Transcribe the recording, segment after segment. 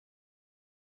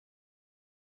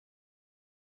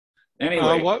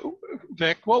Anyway, What,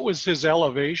 Vic, what was his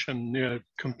elevation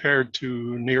compared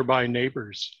to nearby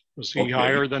neighbors? Was he okay,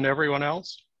 higher than everyone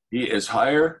else? he is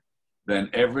higher than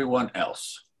everyone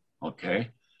else. Okay,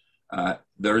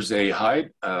 there's an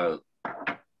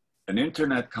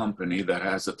internet company that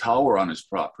has a tower on his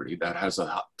property that has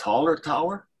a taller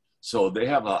tower. So they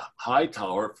have a high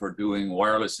tower for doing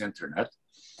wireless internet.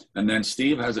 And then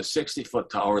Steve has a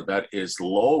 60-foot tower that is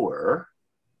lower,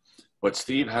 but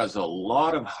Steve has a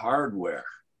lot of hardware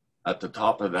at the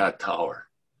top of that tower.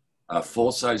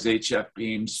 Full-size HF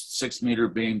beams, 6-meter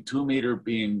beam, 2-meter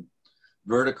beam,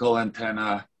 vertical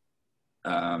antenna,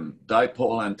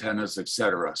 dipole antennas,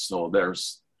 etc. So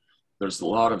there's a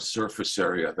lot of surface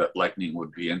area that Lightning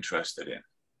would be interested in.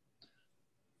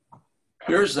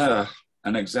 Here's an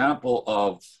example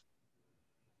of,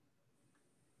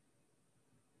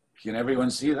 can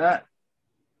everyone see that?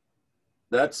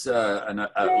 That's a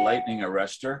Lightning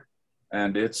arrestor,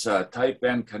 and it's type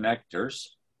N connectors.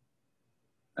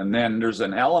 And then there's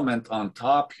an element on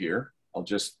top here. I'll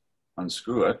just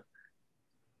unscrew it.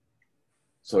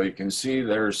 So you can see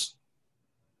there's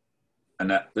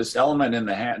this element in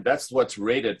the hand. That's what's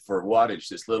rated for wattage,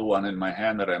 this little one in my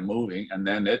hand that I'm moving. And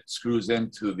then it screws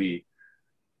into the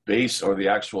base or the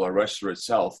actual arrestor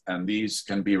itself. And these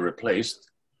can be replaced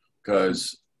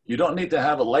because you don't need to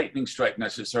have a lightning strike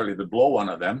necessarily to blow one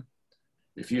of them.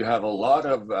 If you have a lot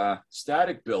of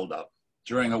static buildup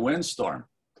during a windstorm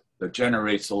that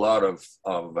generates a lot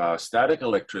of static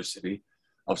electricity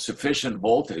of sufficient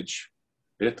voltage,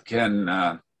 it can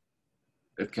burn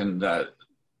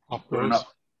up.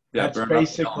 Yeah, that's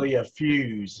basically a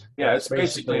fuse. Yeah, it's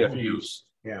basically a fuse.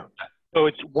 Yeah. So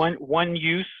it's one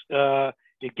use.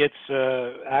 It gets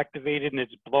activated and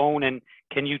it's blown. And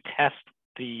can you test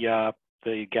the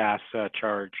gas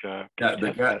charge? Yeah,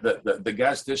 the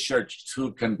gas discharge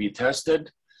tube can be tested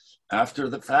after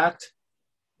the fact,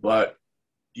 but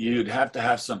you'd have to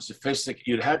have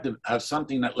you'd have to have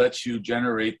something that lets you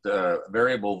generate the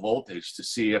variable voltage to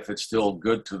see if it's still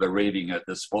good to the rating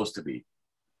it's supposed to be.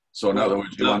 So in other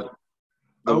words, the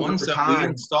ones that we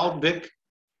installed, Vic,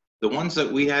 the ones that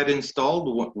we had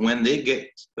installed, when they get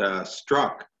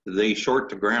struck, they short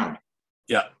to ground.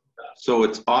 Yeah. So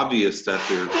it's obvious that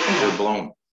they're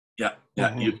blown. Yeah,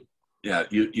 yeah,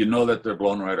 you know that they're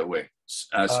blown right away.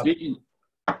 Speaking,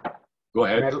 go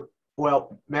ahead.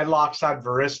 Metal oxide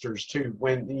varistors too,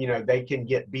 when they can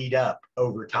get beat up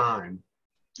over time.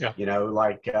 Yeah.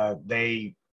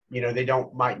 They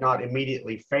might not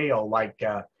immediately fail. Like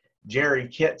Jerry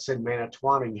Kitts in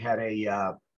Manitowoc had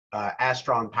a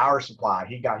Astron power supply.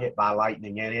 He got hit by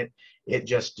lightning and it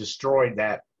just destroyed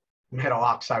that metal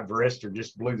oxide varistor,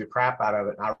 just blew the crap out of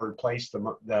it. And I replaced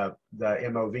the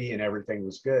MOV and everything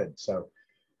was good. So,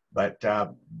 but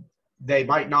they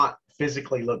might not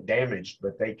physically look damaged,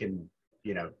 but they can,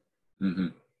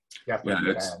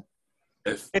 definitely be bad.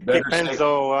 It depends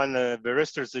though on the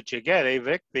varistors that you get,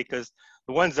 Vic? Because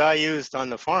the ones I used on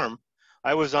the farm,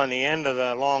 I was on the end of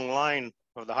the long line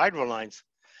of the hydro lines,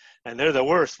 and they're the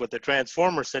worst with the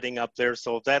transformer sitting up there.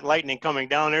 So if that lightning coming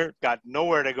down there got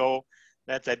nowhere to go,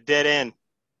 that's a dead end.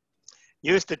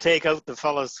 Used to take out the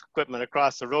fellow's equipment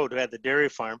across the road who had the dairy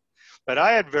farm, but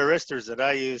I had varistors that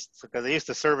I used because I used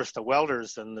to service the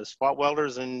welders and the spot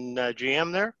welders in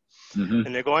GM there, and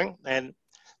they're going, and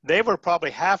they were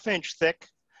probably 1/2 inch thick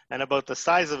and about the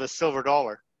size of a silver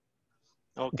dollar.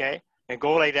 Okay. And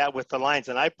go like that with the lines.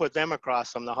 And I put them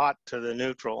across from the hot to the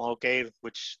neutral, okay,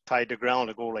 which tied to ground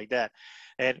to go like that.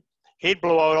 And he'd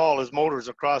blow out all his motors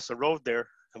across the road there.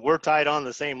 And we're tied on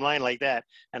the same line like that.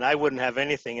 And I wouldn't have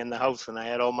anything in the house and I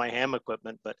had all my ham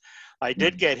equipment. But I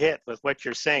did get hit with what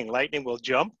you're saying. Lightning will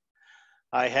jump.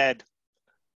 I had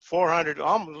 400,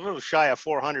 almost a little shy of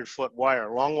 400-foot wire,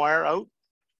 long wire out.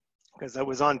 Because I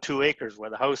was on 2 acres where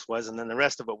the house was. And then the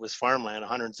rest of it was farmland,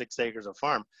 106 acres of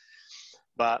farm.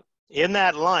 But in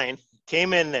that line,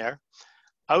 came in there.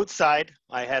 Outside,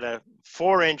 I had a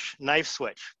 4-inch knife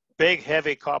switch, big,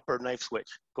 heavy copper knife switch.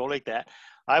 Go like that.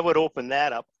 I would open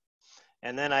that up.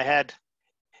 And then I had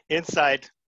inside,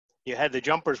 you had the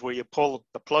jumpers where you pull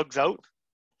the plugs out.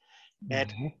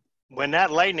 And when that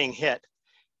lightning hit,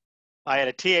 I had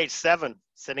a TH7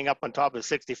 sitting up on top of a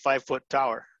 65-foot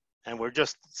tower. And we're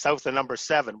just south of number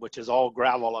 7, which is all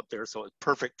gravel up there. So it's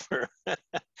perfect for,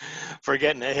 for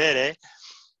getting a hit, eh?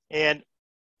 And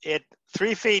it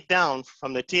 3 feet down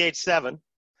from the TH7,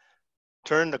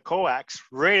 turned the coax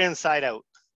right inside out,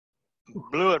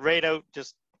 blew it right out,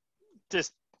 just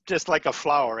like a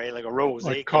flower, eh? Like a rose.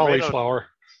 Like cauliflower.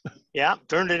 Right, yeah,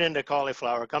 turned it into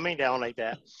cauliflower, coming down like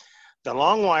that. The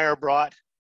long wire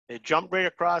it jumped right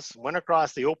across, went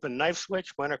across the open knife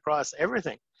switch, went across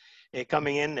everything. it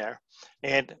coming in there.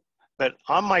 But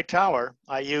on my tower,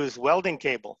 I use welding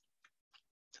cable.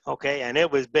 Okay, and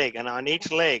it was big. And on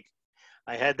each leg,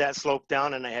 I had that sloped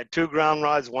down, and I had 2 ground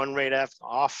rods, one right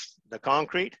off the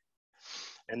concrete,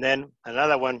 and then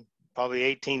another one probably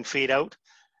 18 feet out.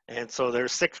 And so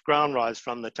there's 6 ground rods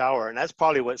from the tower, and that's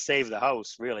probably what saved the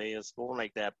house, really, is going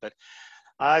like that. But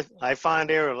I find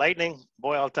air lightning,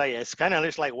 boy, I'll tell you, it's kind of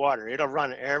just like water. It'll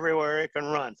run everywhere it can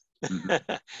run.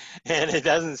 Mm-hmm. And it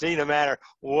doesn't seem to matter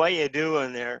what you do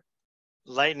in there.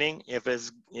 Lightning, if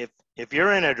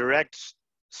you're in a direct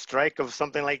strike of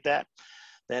something like that,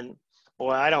 then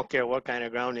boy, I don't care what kind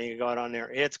of grounding you got on there,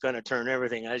 it's going to turn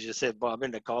everything, as you said, Bob,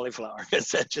 into cauliflower.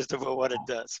 That's just about what it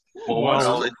does.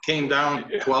 Well, it came down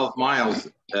 12 miles.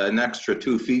 An extra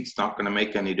 2 feet's not going to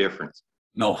make any difference.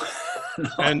 No.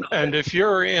 And if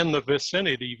you're in the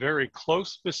vicinity, very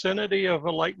close vicinity of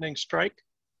a lightning strike,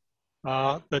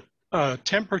 the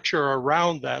temperature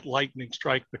around that lightning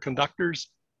strike, the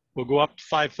conductors will go up to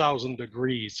 5,000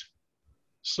 degrees.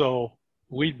 So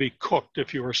we'd be cooked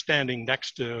if you were standing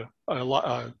next to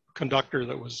a conductor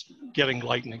that was getting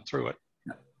lightning through it.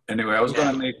 Anyway, I was going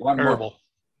to make one more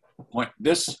point.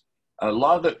 A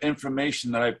lot of the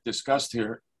information that I've discussed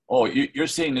here, you're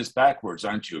seeing this backwards,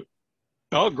 aren't you?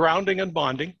 Oh, grounding and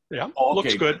bonding. Yeah, okay.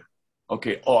 Looks good.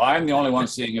 Okay. I'm the only one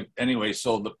seeing it anyway.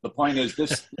 So the point is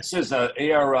this is a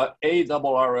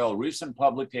ARRL recent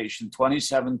publication,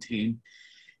 2017,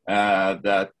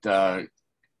 that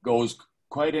goes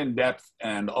quite in depth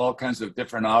and all kinds of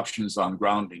different options on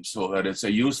grounding, so that it's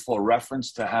a useful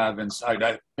reference to have inside.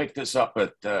 I picked this up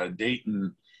at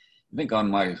Dayton, I think on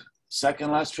my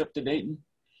second last trip to Dayton.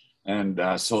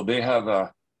 And so they have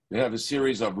a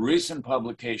series of recent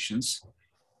publications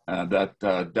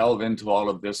that delve into all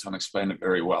of this and explain it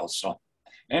very well. So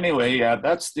anyway,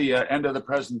 that's the end of the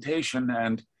presentation.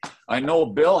 And I know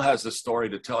Bill has a story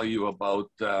to tell you about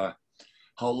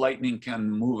how lightning can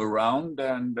move around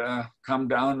and come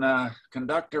down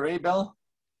conductor, Bill?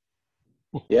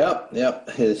 Yeah.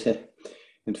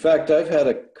 In fact, I've had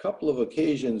a couple of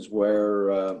occasions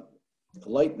where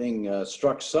lightning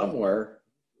struck somewhere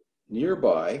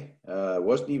nearby.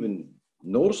 Wasn't even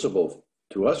noticeable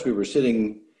to us. We were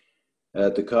sitting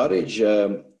at the cottage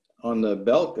on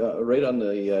the right on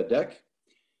the deck,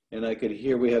 and I could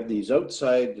hear we have these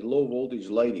outside low voltage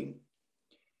lighting.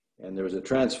 And there was a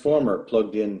transformer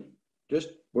plugged in just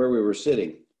where we were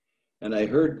sitting. And I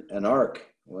heard an arc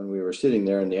when we were sitting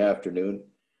there in the afternoon.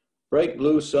 Bright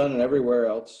blue sun and everywhere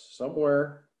else.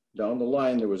 Somewhere down the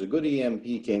line, there was a good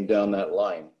EMP came down that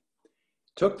line.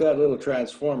 Took that little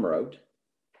transformer out.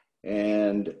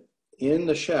 And in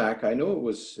the shack, I know it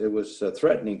was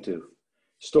threatening to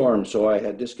storm, so I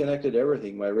had disconnected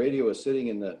everything. My radio was sitting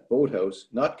in the boathouse,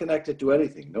 not connected to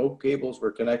anything. No cables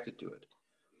were connected to it.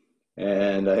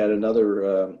 And I had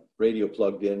another radio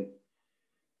plugged in.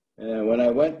 And when I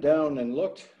went down and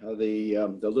looked,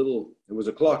 it was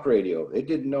a clock radio. It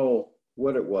didn't know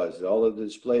what it was. All of the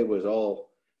display was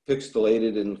all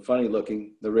pixelated and funny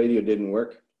looking. The radio didn't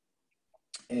work.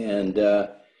 And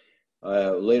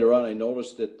later on, I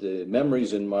noticed that the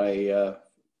memories in my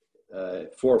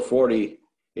 440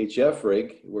 HF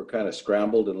rig were kind of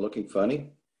scrambled and looking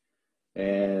funny.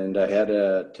 And I had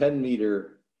a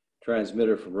 10-meter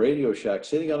transmitter from Radio Shack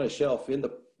sitting on a shelf in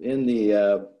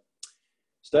the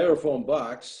styrofoam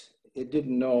box. It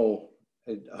didn't know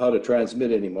how to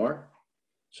transmit anymore.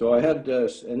 So I had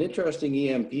an interesting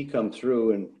EMP come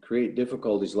through and create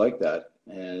difficulties like that.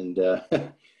 And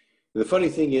the funny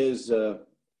thing is,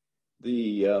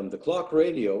 the clock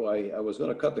radio, I was going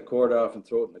to cut the cord off and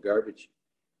throw it in the garbage.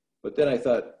 But then I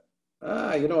thought,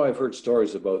 I've heard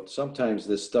stories about sometimes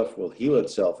this stuff will heal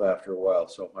itself after a while.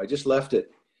 So I just left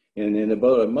it. And in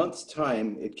about a month's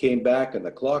time, it came back and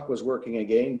the clock was working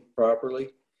again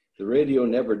properly. The radio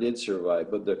never did survive,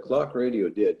 but the clock radio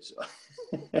did. So.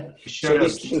 You should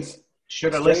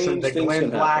have listened to Glenn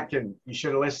Black, and you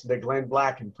should have listened to Glenn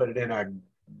Black and put it in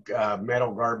a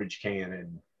metal garbage can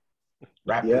and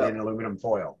wrapped it in aluminum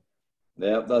foil.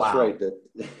 Yeah, that's right.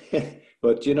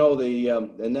 But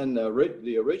and then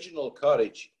the original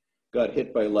cottage got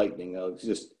hit by lightning.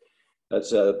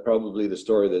 That's probably the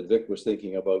story that Vic was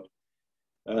thinking about.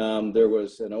 There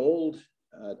was an old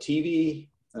TV,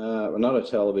 not a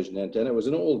television antenna. It was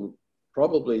an old,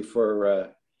 probably for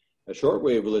a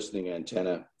shortwave listening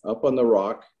antenna up on the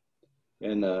rock,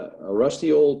 and a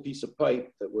rusty old piece of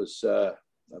pipe that was a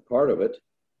part of it,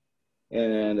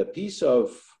 and a piece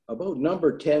of about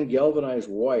number 10 galvanized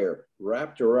wire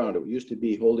wrapped around it. It used to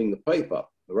be holding the pipe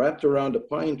up, wrapped around a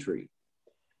pine tree.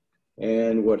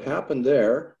 And what happened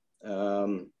there,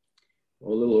 a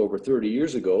little over 30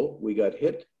 years ago, we got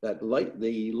hit, the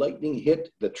lightning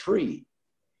hit the tree.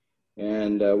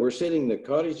 And we're sitting, the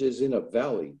cottage is in a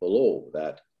valley below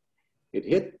that. It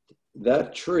hit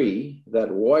that tree, that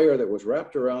wire that was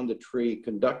wrapped around the tree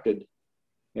conducted,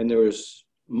 and there was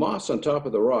moss on top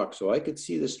of the rock. So I could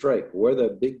see the strike where the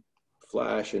big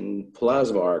flash and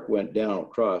plasma arc went down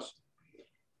across.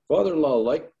 Father-in-law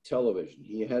liked television.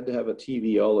 He had to have a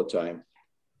TV all the time.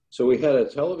 So we had a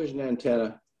television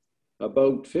antenna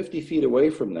about 50 feet away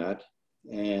from that,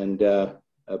 and a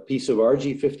piece of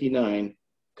RG59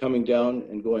 coming down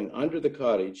and going under the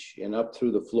cottage and up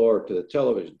through the floor to the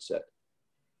television set.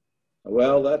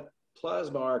 Well, that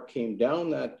plasma arc came down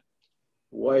that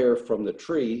wire from the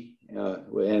tree,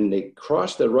 and they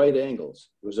crossed at right angles.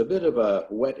 It was a bit of a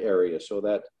wet area, so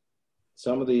that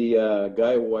some of the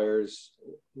guy wires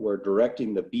were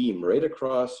directing the beam right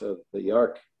across of the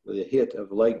arc, the hit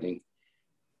of lightning.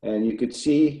 And you could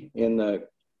see in the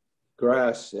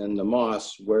grass and the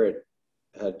moss where it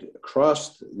had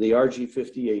crossed the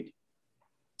RG58.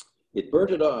 It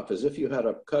burnt it off as if you had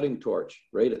a cutting torch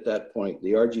right at that point.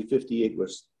 The RG58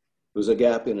 was a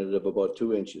gap in it of about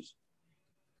 2 inches.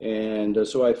 And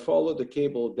so I followed the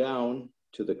cable down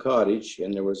to the cottage,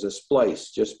 and there was a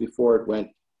splice just before it went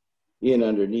in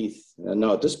underneath. And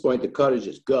now at this point, the cottage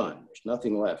is gone. There's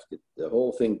nothing left. The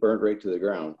whole thing burned right to the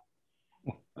ground.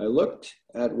 I looked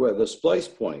at where the splice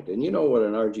point, and you know what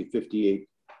an RG58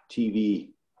 TV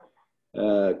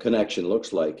connection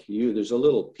looks like. There's a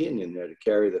little pin in there to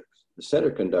carry the center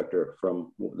conductor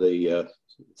from the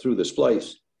through the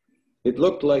splice. It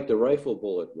looked like the rifle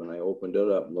bullet when I opened it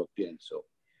up and looked in. So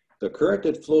the current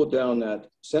that flowed down that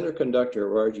center conductor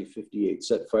of RG58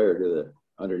 set fire to the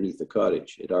underneath the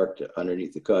cottage. It arced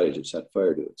underneath the cottage. It set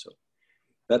fire to it. So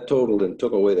that totaled and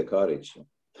took away the cottage. So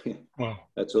wow.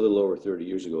 That's a little over 30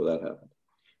 years ago that happened.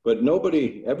 But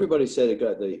everybody said it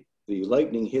got the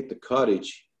lightning hit the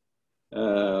cottage,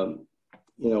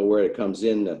 where it comes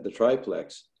in, the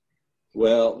triplex.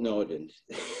 Well, no, it didn't.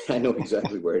 I know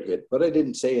exactly where it hit, but I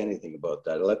didn't say anything about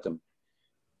that. I let them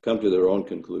come to their own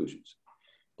conclusions.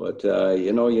 But,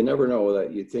 you never know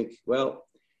that. You think, well,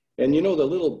 and the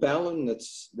little balun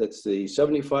that's the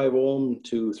 75 ohm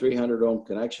to 300 ohm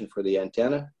connection for the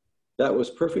antenna, that was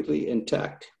perfectly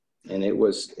intact. And it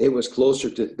was closer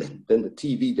than the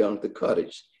TV down at the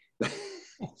cottage.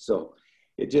 So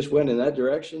it just went in that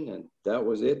direction, and that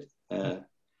was it.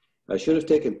 I should have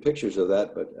taken pictures of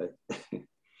that, but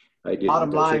I didn't.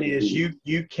 Bottom line is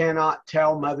you cannot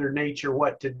tell Mother Nature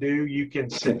what to do. You can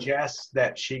suggest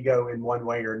that she go in one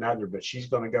way or another, but she's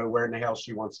going to go where in the hell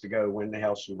she wants to go, when the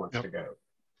hell she wants to go.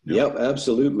 Yep,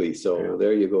 absolutely. So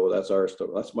there you go. That's our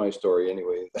story. That's my story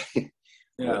anyway.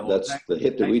 Yeah, that's the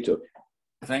hit that we took.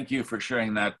 Thank you for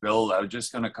sharing that, Bill. I was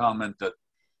just going to comment that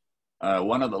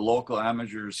one of the local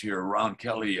amateurs here, Ron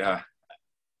Kelly,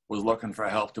 was looking for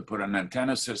help to put an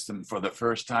antenna system for the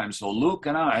first time. So Luke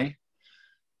and I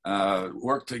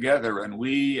worked together, and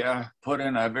we put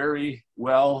in a very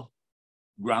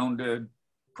well-grounded,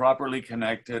 properly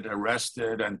connected,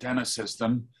 arrested antenna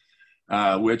system,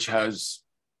 which has,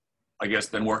 I guess,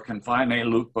 been working fine,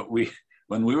 Luke? But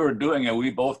when we were doing it, we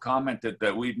both commented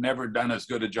that we'd never done as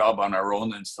good a job on our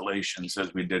own installations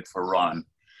as we did for Ron.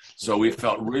 So we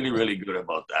felt really, really good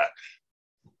about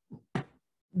that.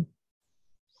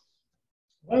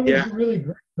 That was a really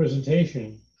great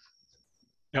presentation.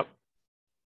 Yep.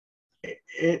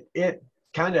 It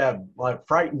kind of like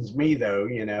frightens me though,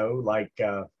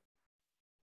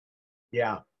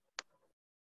 yeah.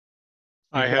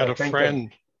 I had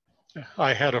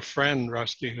a friend,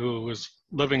 Rusty, who was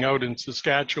living out in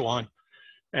Saskatchewan,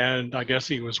 and I guess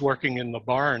he was working in the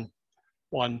barn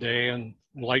one day, and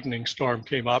lightning storm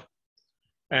came up,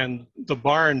 and the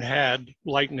barn had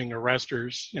lightning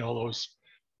arresters, those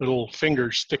little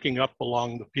fingers sticking up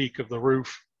along the peak of the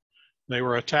roof. They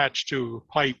were attached to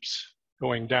pipes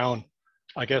going down,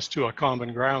 I guess, to a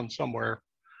common ground somewhere.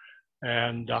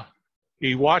 And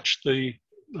he watched the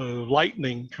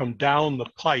lightning come down the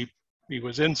pipe. He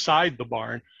was inside the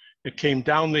barn. It came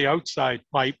down the outside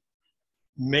pipe,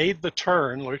 made the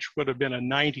turn, which would have been a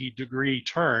 90-degree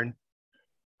turn,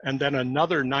 and then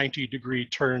another 90-degree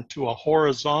turn to a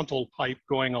horizontal pipe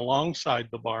going alongside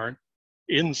the barn,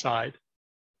 inside.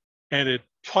 And it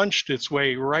punched its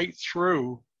way right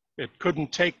through. It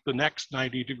couldn't take the next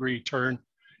 90-degree turn.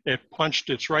 It punched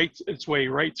its way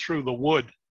right through the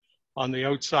wood on the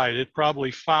outside. It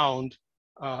probably found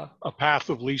a path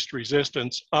of least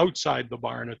resistance outside the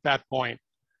barn at that point,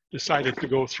 decided to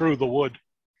go through the wood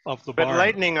of the barn. But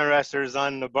lightning arresters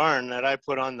on the barn that I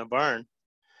put on the barn,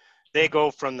 they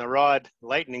go from the rod,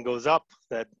 lightning goes up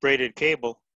that braided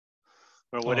cable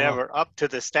or whatever up to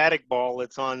the static ball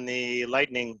that's on the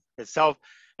lightning itself.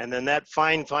 And then that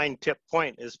fine tip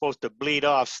point is supposed to bleed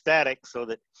off static so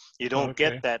that you don't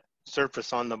get that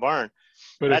surface on the barn.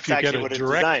 But that's if you actually get a what it's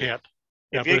direct designed. hit,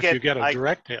 If you get a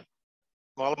direct hit.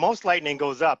 Well, most lightning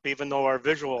goes up, even though our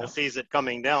visual sees it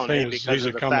coming down, because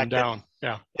of the fact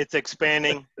that it's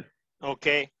expanding,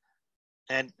 okay,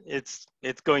 and it's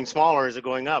going smaller as it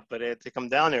going up, but it's to come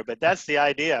down there. But that's the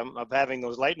idea of having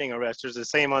those lightning arresters. The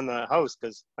same on the house,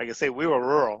 because like I say, we were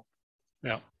rural,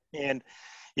 and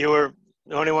you were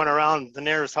the only one around. The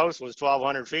nearest house was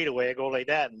 1,200 feet away. I go like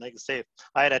that, and like I say,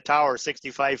 I had a tower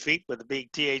 65 feet with a big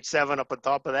TH7 up on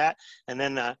top of that, and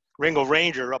then a Ringo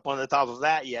Ranger up on the top of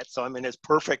that yet. So I mean, it's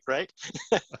perfect, right?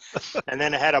 And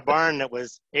then I had a barn that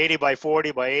was 80 by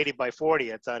 40 by 80 by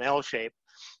 40. It's an L shape,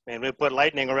 and we put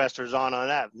lightning arresters on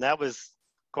that. And that was,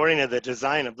 according to the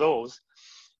design of those,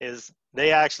 is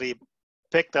they actually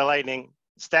pick the lightning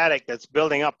static that's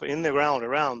building up in the ground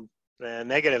around the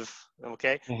negative,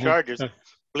 charges,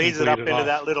 bleeds it up into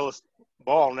that little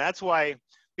ball. And that's why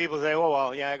people say, oh,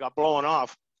 well, yeah, I got blown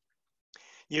off.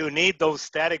 You need those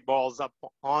static balls up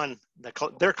on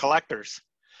they're collectors.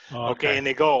 Okay, and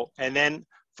they go. And then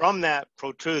from that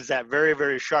protrudes that very,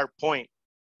 very sharp point.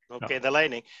 Okay, the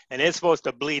lightning. And it's supposed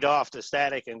to bleed off the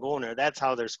static and go in there. That's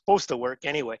how they're supposed to work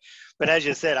anyway. But as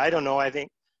you said, I don't know. I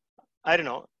don't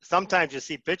know. Sometimes you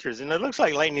see pictures and it looks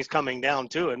like lightning's coming down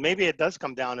too. And maybe it does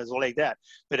come down as well like that.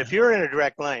 But if you're in a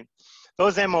direct line,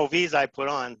 those MOVs I put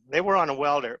on, they were on a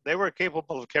welder. They were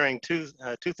capable of carrying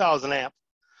 2,000 amp,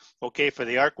 for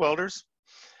the arc welders,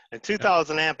 and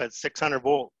 2,000 amp at 600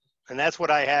 volt. And that's what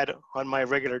I had on my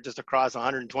regular, just across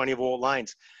 120 volt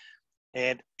lines.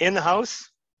 And in the house,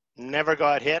 never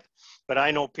got hit. But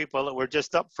I know people that were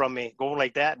just up from me going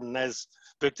like that. And as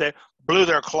Vic said, blew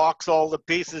their clocks all to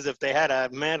pieces. If they had a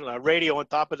radio on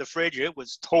top of the fridge, it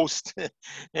was toast.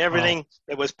 Everything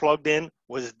that was plugged in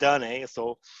was done,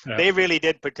 So they really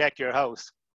did protect your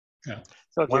house.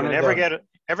 So if you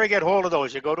ever get hold of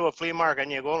those, you go to a flea market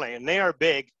and you go, and they are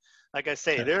big. Like I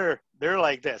say, they're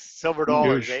like this, silver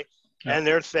dollars, and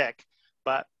they're thick,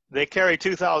 but they carry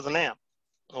 2,000 amp.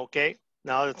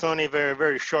 Now it's only very,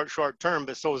 very short term,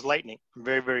 but so is lightning,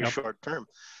 very, very short term.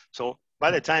 So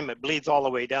by the time it bleeds all the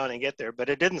way down and get there, but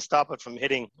it didn't stop it from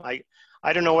hitting. I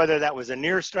don't know whether that was a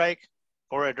near strike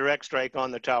or a direct strike on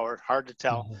the tower. Hard to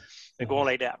tell. They go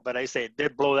like that, but I say it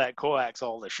did blow that coax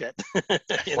all the shit.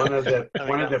 One of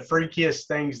the freakiest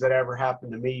things that ever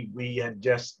happened to me. We had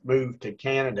just moved to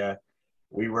Canada.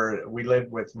 We lived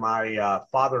with my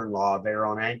father-in-law there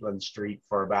on Anglin Street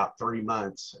for about 3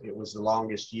 months. It was the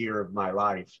longest year of my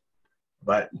life.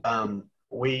 But I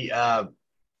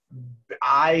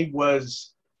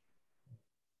was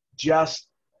just,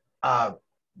 I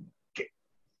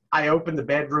opened the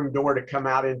bedroom door to come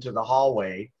out into the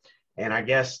hallway, and I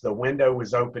guess the window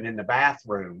was open in the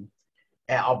bathroom.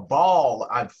 A ball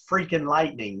of freaking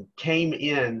lightning came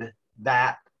in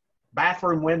that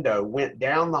bathroom window, went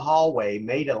down the hallway,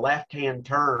 made a left-hand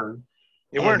turn.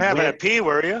 You weren't having a pee,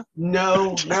 were you?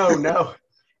 No.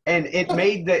 And it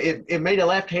made a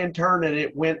left-hand turn, and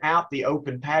it went out the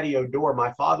open patio door.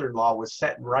 My father-in-law was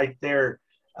sitting right there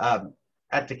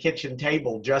at the kitchen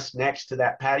table just next to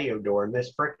that patio door. And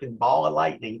this freaking ball of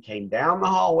lightning came down the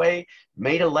hallway,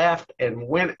 made a left, and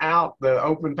went out the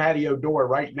open patio door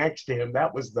right next to him.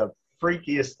 That was the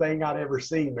freakiest thing I'd ever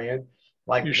seen, man.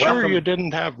 Like, you sure you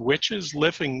didn't have witches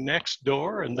living next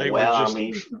door and they were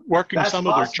just working some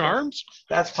of their charms?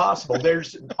 That's possible.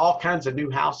 There's all kinds of new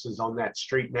houses on that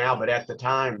street now, but at the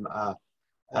time,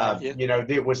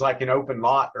 it was like an open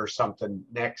lot or something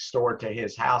next door to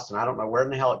his house, and I don't know where in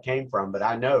the hell it came from, but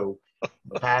I know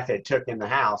the path it took in the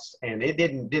house, and it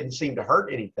didn't seem to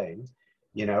hurt anything,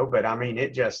 but I mean,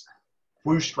 it just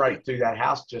whooshed right through that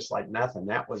house just like nothing.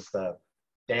 That was the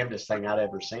damnedest thing I'd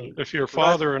ever seen. If your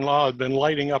father-in-law had been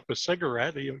lighting up a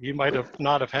cigarette, he might have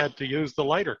not have had to use the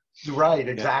lighter. Right,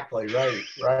 exactly,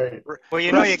 right. Well,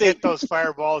 you get those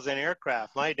fireballs in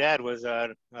aircraft. My dad was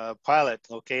a pilot,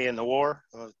 in the war,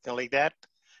 like that.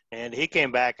 And he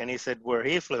came back and he said where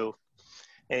he flew,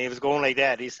 and he was going like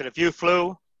that. He said, if you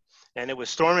flew and it was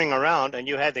storming around and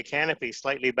you had the canopy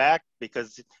slightly back,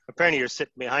 because apparently you're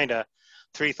sitting behind a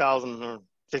 3,000 or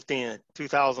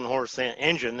 2,000 horse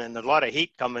engine and a lot of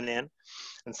heat coming in,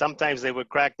 and sometimes they would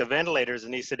crack the ventilators.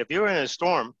 And he said, if you're in a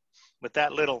storm with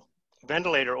that little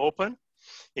ventilator open,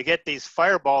 you get these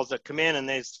fireballs that come in and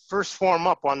they first form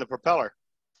up on the propeller.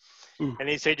 And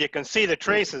he said, you can see the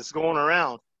traces going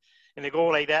around, and they go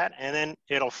like that, and then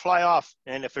it'll fly off.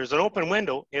 And if there's an open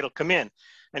window, it'll come in.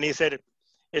 And he said,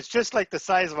 it's just like the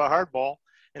size of a hard ball,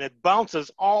 and it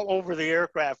bounces all over the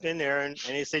aircraft in there. And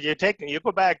he said, you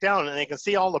go back down and they can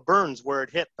see all the burns where it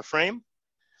hit the frame.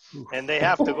 And they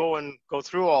have to go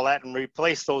through all that and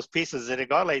replace those pieces that it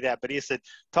got like that. But he said,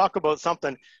 talk about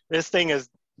something, this thing is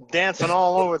dancing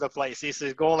all over the place. He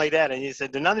said, going like that. And he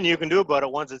said, there's nothing you can do about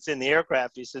it once it's in the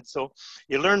aircraft. He said, so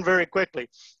you learn very quickly.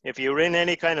 If you're in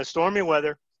any kind of stormy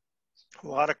weather, a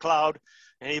lot of cloud,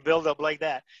 any buildup like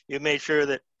that, you make sure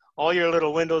that all your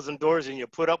little windows and doors, and you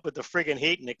put up with the friggin'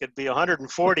 heat, and it could be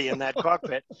 140 in that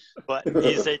cockpit. But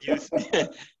he said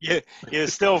you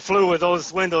still flew with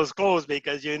those windows closed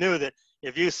because you knew that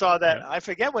if you saw that, I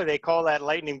forget what they call that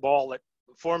lightning ball that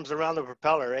forms around the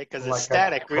propeller, right? Because it's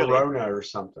static, really. Corona or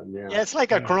something, yeah. Yeah, it's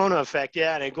like a corona effect,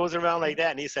 yeah, and it goes around like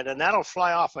that. And he said, and that'll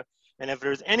fly off, and if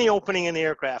there's any opening in the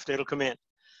aircraft, it'll come in.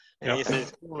 And he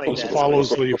says, like that.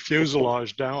 Follows the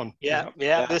fuselage down. Yeah.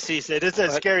 This, he said, it's a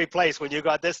scary place when you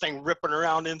got this thing ripping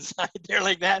around inside there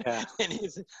like that. Yeah. And he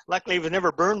said, luckily he was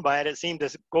never burned by it. It seemed to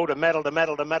go to metal to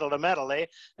metal to metal to metal, and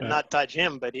not touch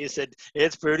him. But he said,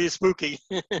 it's pretty spooky.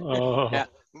 Yeah.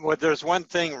 Well, there's one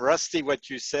thing, Rusty, what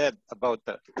you said about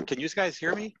can you guys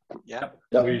hear me? Yeah.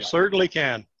 We certainly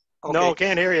can. Okay. No,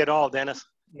 can't hear you at all, Dennis.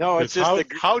 No, it's just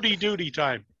howdy doody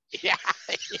time. Yeah.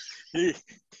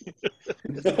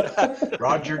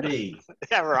 Roger D.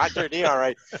 Yeah, Roger D. All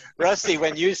right. Rusty,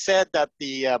 when you said that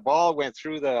the ball went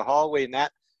through the hallway and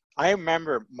that, I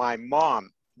remember my mom,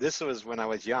 this was when I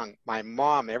was young, my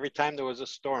mom, every time there was a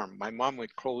storm, my mom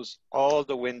would close all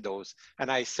the windows.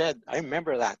 And I said, I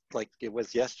remember that like it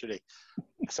was yesterday.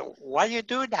 So why are you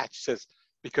doing that? She says,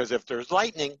 because if there's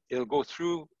lightning, it'll go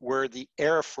through where the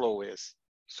airflow is.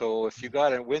 So if you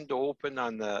got a window open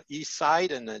on the east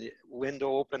side and the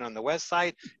window open on the west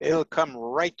side, it'll come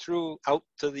right through out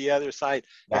to the other side.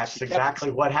 That's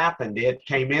exactly what happened. It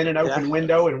came in an open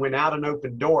window and went out an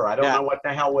open door. I don't know what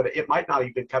the hell it might not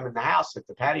even come in the house if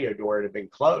the patio door had been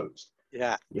closed.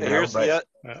 Yeah.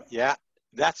 Yeah.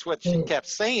 That's what she kept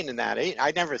saying in that.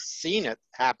 I never seen it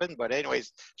happen, but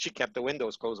anyways, she kept the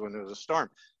windows closed when there was a storm.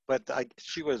 But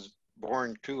she was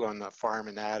born too on the farm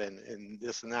and that and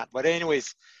this and that. But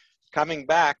anyways, coming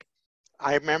back,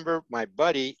 I remember my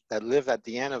buddy that lived at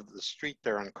the end of the street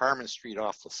there on Carmen Street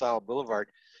off LaSalle Boulevard.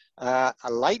 A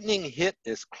lightning hit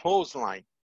his clothesline.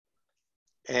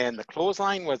 And the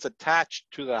clothesline was attached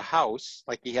to the house,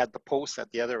 like he had the post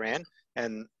at the other end.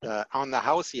 And on the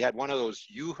house, he had one of those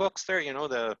U-hooks there, you know,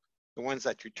 the ones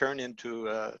that you turn into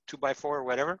 2x4 or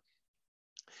whatever.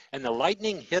 And the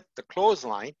lightning hit the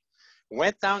clothesline,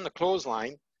 went down the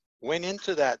clothesline, went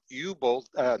into that U-bolt,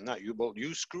 not U-bolt,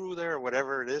 U-screw there, or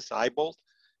whatever it is, I-bolt,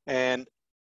 and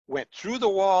went through the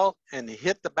wall and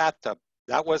hit the bathtub.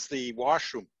 That was the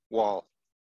washroom wall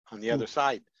on the other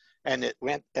side. And it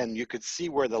went, and you could see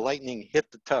where the lightning hit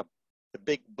the tub, the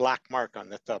big black mark on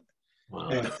the tub. Wow.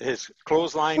 And his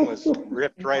clothesline was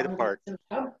ripped right apart.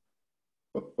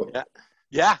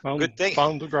 Yeah, good thing.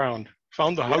 Found the ground,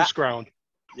 found the house ground.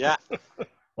 Yeah.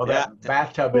 Well, that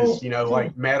bathtub is, you know,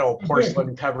 like metal,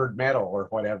 porcelain covered metal or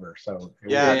whatever. So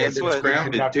it's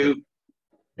grounded too.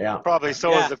 Yeah. Probably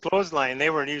so is the clothesline. They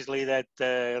weren't usually that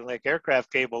like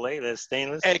aircraft cable, the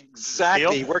stainless.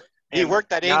 Exactly. Steel. He worked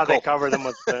that now ankle. They cover them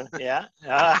with there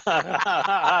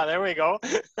we go.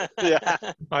 Yeah.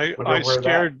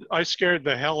 I scared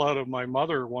the hell out of my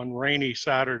mother one rainy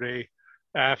Saturday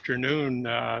afternoon,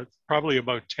 probably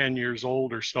about 10 years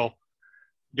old or so,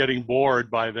 getting bored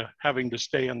by having to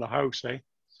stay in the house,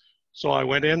 So I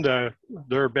went into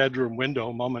their bedroom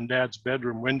window, mom and dad's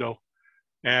bedroom window,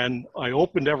 and I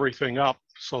opened everything up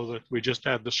so that we just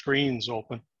had the screens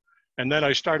open. And then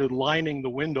I started lining the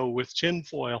window with tin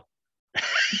foil.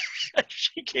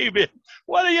 She came in,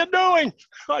 "What are you doing?"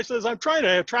 I says, "I'm trying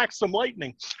to attract some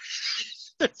lightning."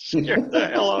 Scared the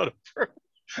hell out of her.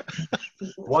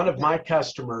 One of my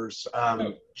customers,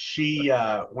 she,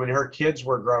 when her kids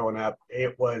were growing up,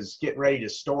 it was getting ready to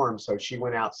storm. So she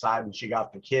went outside and she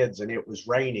got the kids and it was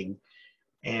raining.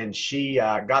 And she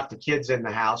got the kids in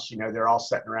the house, you know, they're all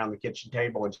sitting around the kitchen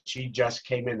table. And she just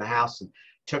came in the house and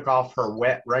took off her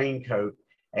wet raincoat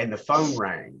and the phone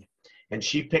rang. And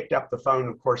she picked up the phone.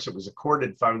 Of course, it was a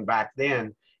corded phone back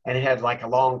then. And it had like a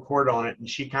long cord on it, and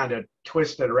she kind of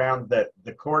twisted around,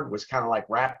 the cord was kind of like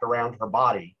wrapped around her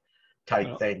body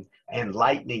type thing, and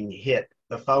lightning hit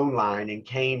the phone line and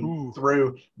came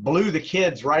through, blew the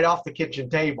kids right off the kitchen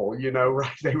table, you know,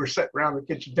 right? They were sitting around the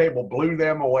kitchen table, blew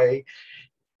them away.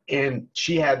 And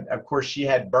she had, of course, she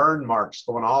had burn marks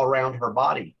going all around her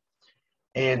body.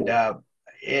 And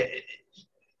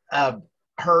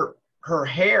her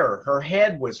hair, her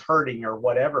head was hurting or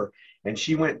whatever. And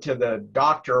she went to the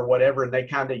doctor or whatever, and they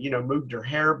kind of, you know, moved her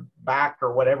hair back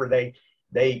or whatever. They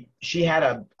she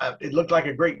had it looked like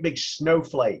a great big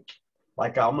snowflake,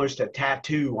 like almost a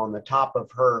tattoo on the top of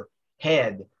her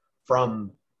head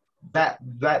from that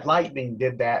lightning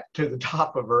did that to the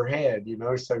top of her head, you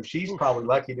know, so she's probably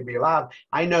lucky to be alive.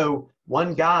 I know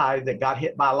one guy that got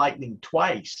hit by lightning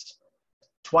twice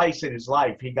in his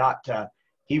life.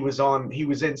 He was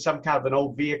in some kind of an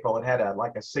old vehicle. It had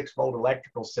like a 6-volt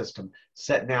electrical system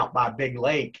sitting out by a big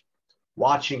lake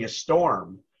watching a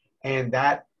storm, and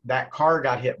that car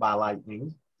got hit by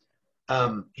lightning.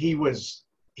 He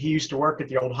used to work at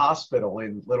the old hospital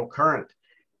in Little Current,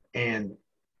 and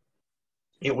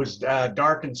it was a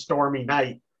dark and stormy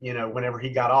night, you know, whenever he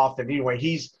got off. And anyway,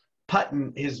 he's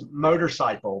putting his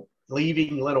motorcycle,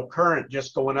 leaving Little Current,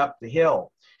 just going up the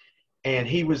hill. And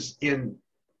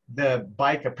the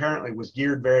bike apparently was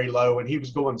geared very low, and he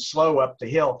was going slow up the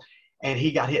hill, and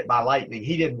he got hit by lightning.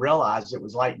 He didn't realize it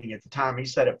was lightning at the time. He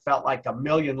said it felt like a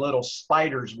million little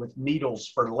spiders with needles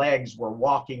for legs were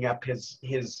walking up his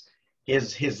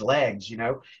legs, you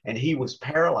know, and he was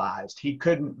paralyzed. He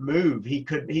couldn't move. He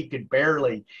could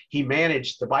barely,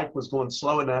 the bike was going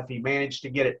slow enough. He managed to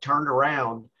get it turned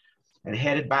around and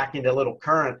headed back into Little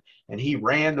Current, and he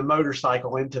ran the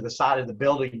motorcycle into the side of the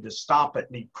building to stop it,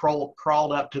 and he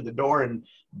crawled up to the door and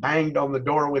banged on the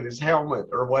door with his helmet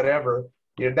or whatever.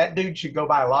 You know, that dude should go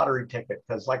buy a lottery ticket,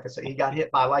 because like I said, he got hit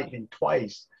by lightning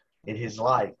twice in his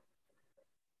life.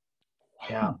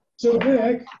 Yeah. So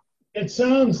Vic, it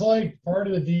sounds like part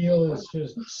of the deal is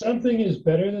just something is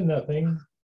better than nothing.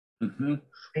 Mm-hmm.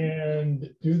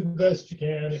 And do the best you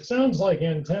can. It sounds like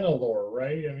antenna lore,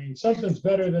 right? I mean, something's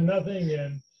better than nothing,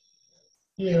 and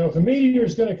you know, if a meteor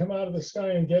is going to come out of the sky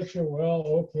and get you, well,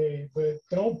 okay, but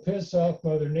don't piss off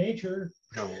Mother Nature.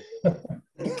 No.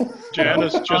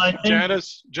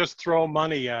 Janice, just throw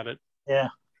money at it. Yeah.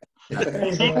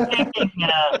 I think taking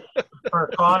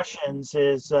precautions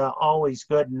is always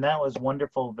good, and that was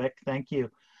wonderful, Vic. Thank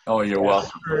you. Oh, you're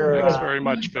welcome. Thanks very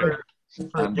much, Vic.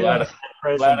 I'm glad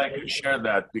I could share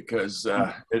that, because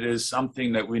it is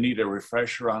something that we need a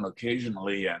refresher on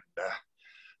occasionally, and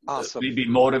awesome. Maybe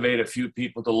motivate a few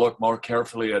people to look more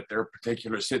carefully at their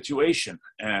particular situation.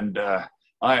 And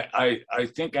I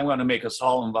think I'm going to make us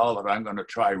all involved, that I'm going to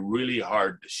try really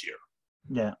hard this year.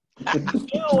 Yeah. Can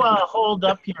you hold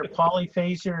up your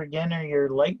polyphaser again, or your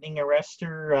lightning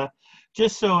arrestor,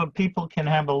 just so people can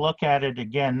have a look at it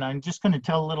again? I'm just going to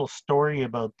tell a little story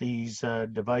about these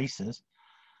devices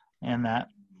and that,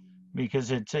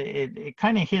 because it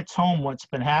kind of hits home what's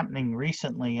been happening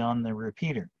recently on the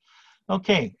repeater.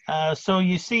 Okay, so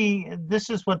you see, this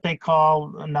is what they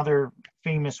call, another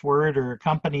famous word or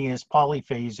company is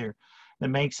Polyphaser, that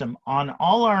makes them. On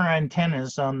all our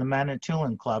antennas on the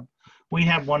Manitoulin Club, we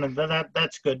have one of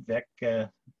that's good, Vic.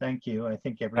 Thank you. I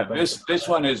think everybody. This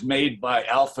one is made by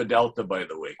Alpha Delta, by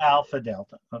the way. Alpha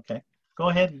Delta. Okay. Go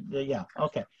ahead. Yeah.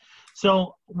 Okay.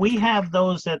 So we have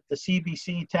those at the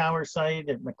CBC tower site,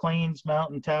 at McLean's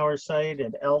Mountain Tower site,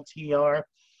 at LTR.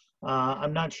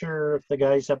 I'm not sure if the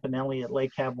guys up in Elliott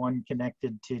Lake have one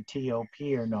connected to TOP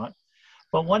or not.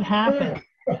 But what happened,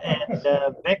 and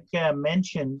Vic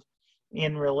mentioned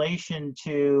in relation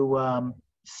to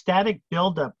static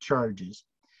buildup charges,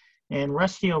 and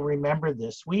Rusty will remember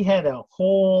this. We had a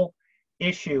whole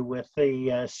issue with the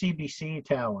CBC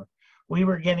tower. We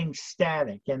were getting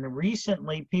static, and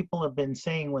recently people have been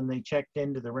saying, when they checked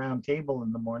into the round table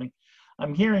in the morning,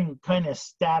 I'm hearing kind of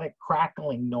static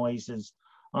crackling noises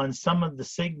on some of the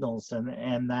signals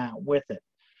and that with it.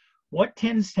 What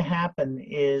tends to happen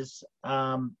is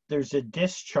there's a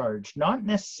discharge, not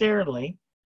necessarily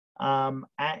at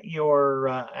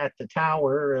the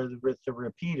tower with the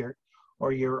repeater,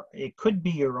 or it could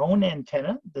be your own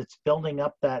antenna that's building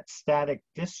up that static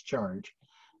discharge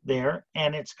there,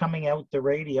 and it's coming out the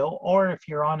radio, or if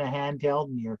you're on a handheld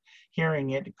and you're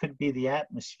hearing it, it could be the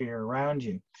atmosphere around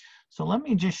you. So let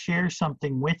me just share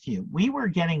something with you. We were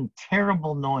getting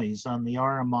terrible noise on the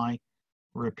RMI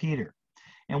repeater,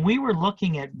 and we were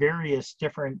looking at various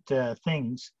different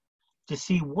things to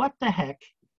see what the heck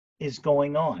is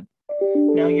going on.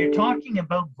 Now you're talking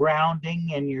about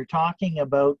grounding, and you're talking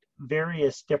about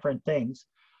various different things.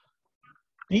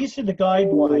 These are the guide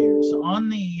wires on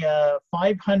the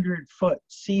 500-foot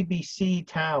CBC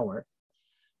tower.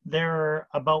 There are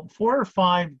about 4 or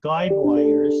 5 guide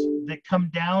wires that come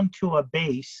down to a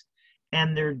base,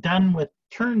 and they're done with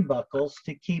turnbuckles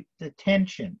to keep the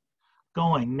tension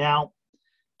going. Now,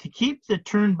 to keep the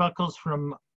turnbuckles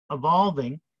from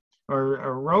evolving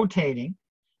or rotating,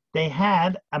 they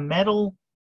had a metal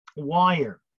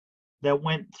wire that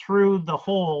went through the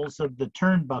holes of the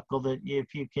turnbuckle that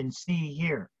if you can see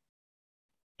here.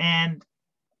 And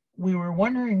we were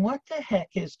wondering what the heck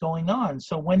is going on.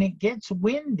 So when it gets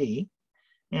windy,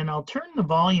 and I'll turn the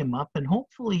volume up and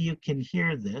hopefully you can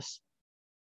hear this,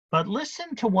 but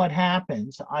listen to what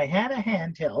happens. I had a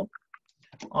handheld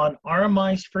on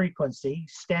RMI's frequency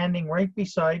standing right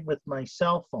beside with my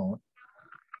cell phone,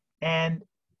 and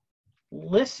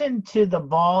listen to the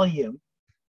volume.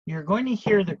 You're going to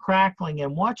hear the crackling,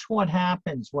 and watch what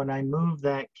happens when I move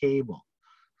that cable.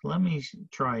 Let me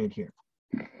try it here.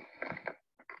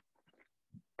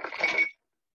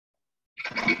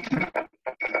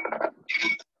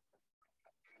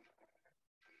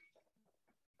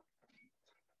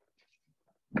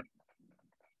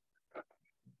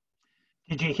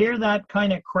 Did you hear that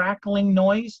kind of crackling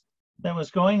noise that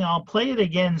was going? I'll play it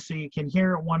again so you can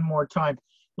hear it one more time.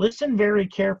 Listen very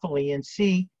carefully and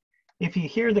see if you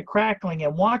hear the crackling,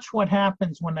 and watch what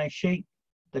happens when I shake.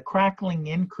 The crackling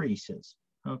increases.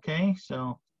 Okay,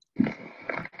 so.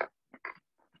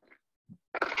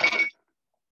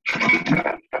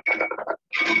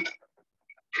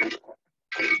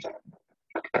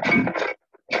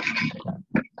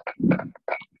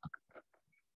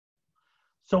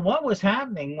 So what was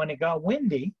happening when it got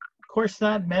windy, of course,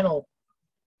 that metal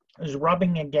is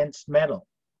rubbing against metal,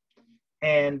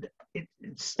 and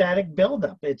it's static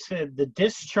buildup. It's the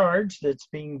discharge that's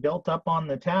being built up on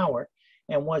the tower.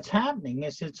 And what's happening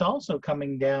is it's also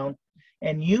coming down.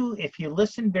 And if you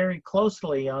listen very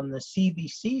closely on the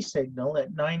CBC signal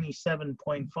at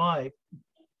 97.5,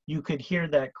 you could hear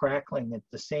that crackling at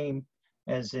the same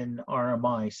as in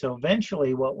RMI. So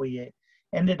eventually what we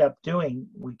ended up doing,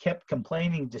 we kept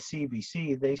complaining to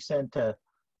CBC. They sent a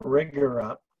rigger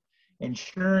up, and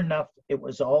sure enough, it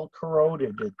was all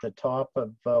corroded at the top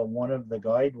of one of the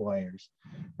guide wires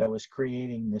that was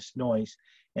creating this noise.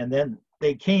 And then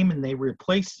they came and they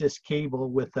replaced this cable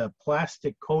with a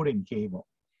plastic coating cable.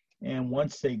 And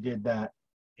once they did that,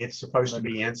 it's supposed to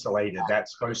be insulated.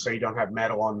 That's supposed so you don't have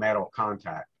metal on metal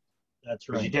contact. That's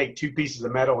right. You take two pieces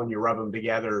of metal and you rub them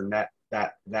together, and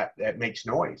that makes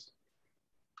noise.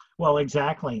 Well,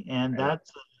 exactly, and that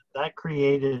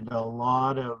created a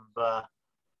lot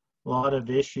of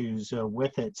issues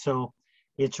with it. So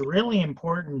it's really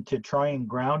important to try and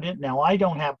ground it. Now, I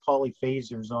don't have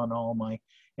polyphasers on all my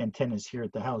antennas here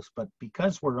at the house, but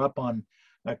because we're up on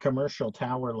a commercial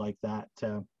tower like that,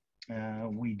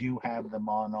 we do have them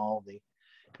on all the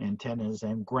antennas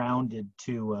and grounded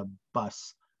to a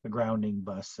grounding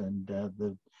bus, and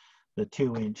the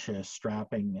 2-inch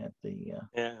strapping at the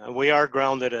yeah, we are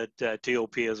grounded at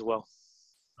TOP as well.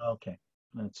 Okay,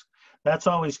 that's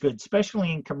always good,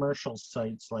 especially in commercial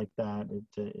sites like that.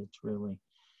 It's really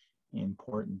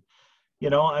important. You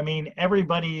know, I mean,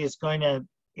 everybody is going to.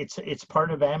 It's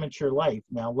part of amateur life.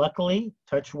 Now, luckily,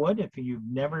 touch wood, if you've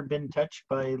never been touched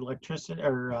by electricity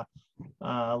or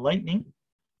lightning,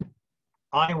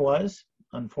 I was.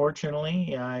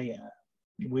 Unfortunately,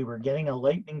 we were getting a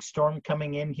lightning storm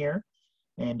coming in here,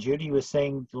 and Judy was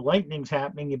saying, the lightning's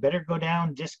happening, you better go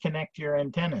down, disconnect your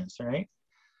antennas, right?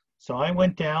 So I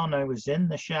went down, I was in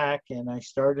the shack, and I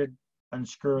started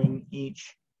unscrewing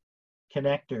each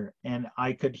connector, and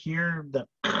I could hear the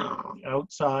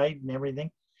outside and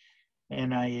everything,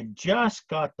 and I had just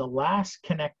got the last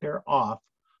connector off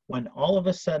when all of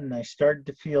a sudden I started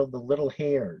to feel the little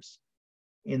hairs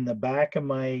in the back of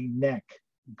my neck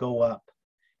go up.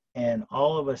 And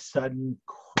all of a sudden,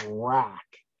 crack,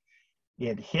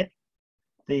 it hit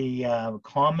the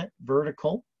Comet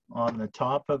vertical on the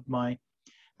top of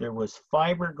there was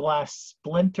fiberglass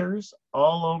splinters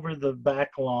all over the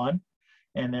back lawn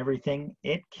and everything.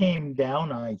 It came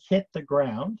down, I hit the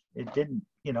ground. It didn't,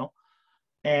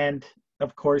 and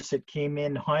of course it came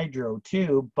in hydro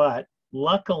too, but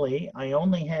luckily I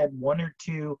only had 1 or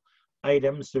 2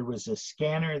 items. There was a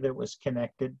scanner that was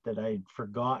connected that I'd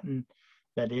forgotten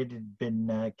that it had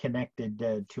been connected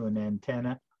to an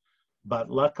antenna.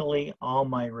 But luckily, all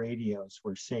my radios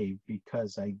were saved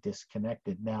because I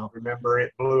disconnected. Now, remember,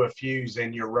 it blew a fuse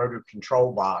in your rotor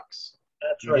control box.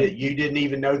 That's right. You didn't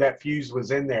even know that fuse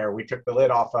was in there. We took the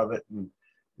lid off of it and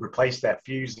replaced that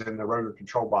fuse, and the rotor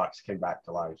control box came back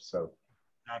to life. So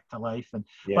back to life. And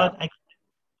yeah. But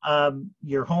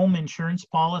your home insurance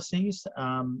policies,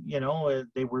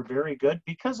 they were very good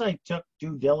because I took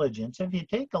due diligence. If you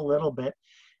take a little bit,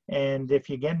 and if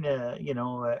you get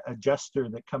a adjuster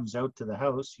that comes out to the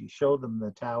house, you show them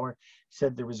the tower,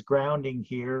 said there was grounding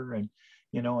here, and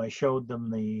I showed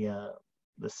them the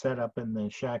setup in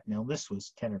the shack. Now this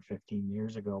was 10 or 15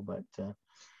 years ago, but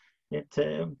it's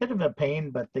a bit of a pain,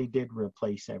 but they did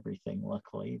replace everything,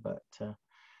 luckily. But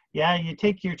yeah, you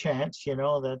take your chance,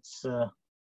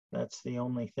 that's the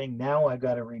only thing. Now I've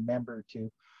got to remember to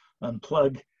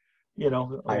unplug you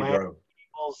know, Hydro.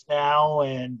 now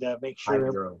and make sure,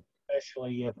 Hydro.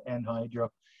 especially if and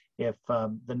hydro. If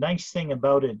the nice thing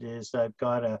about it is I've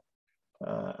got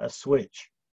a switch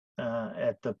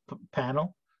at the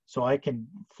panel, so I can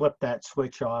flip that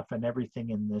switch off and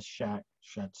everything in this shack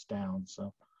shuts down.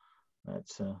 So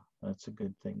that's a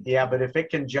good thing. Yeah, but if it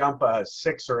can jump a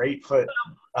 6 or 8 foot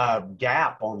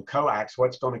gap on coax,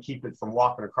 what's going to keep it from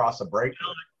walking across a breaker?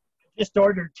 Just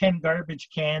ordered 10 garbage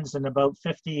cans and about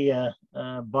 50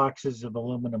 boxes of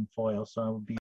aluminum foil, so I would be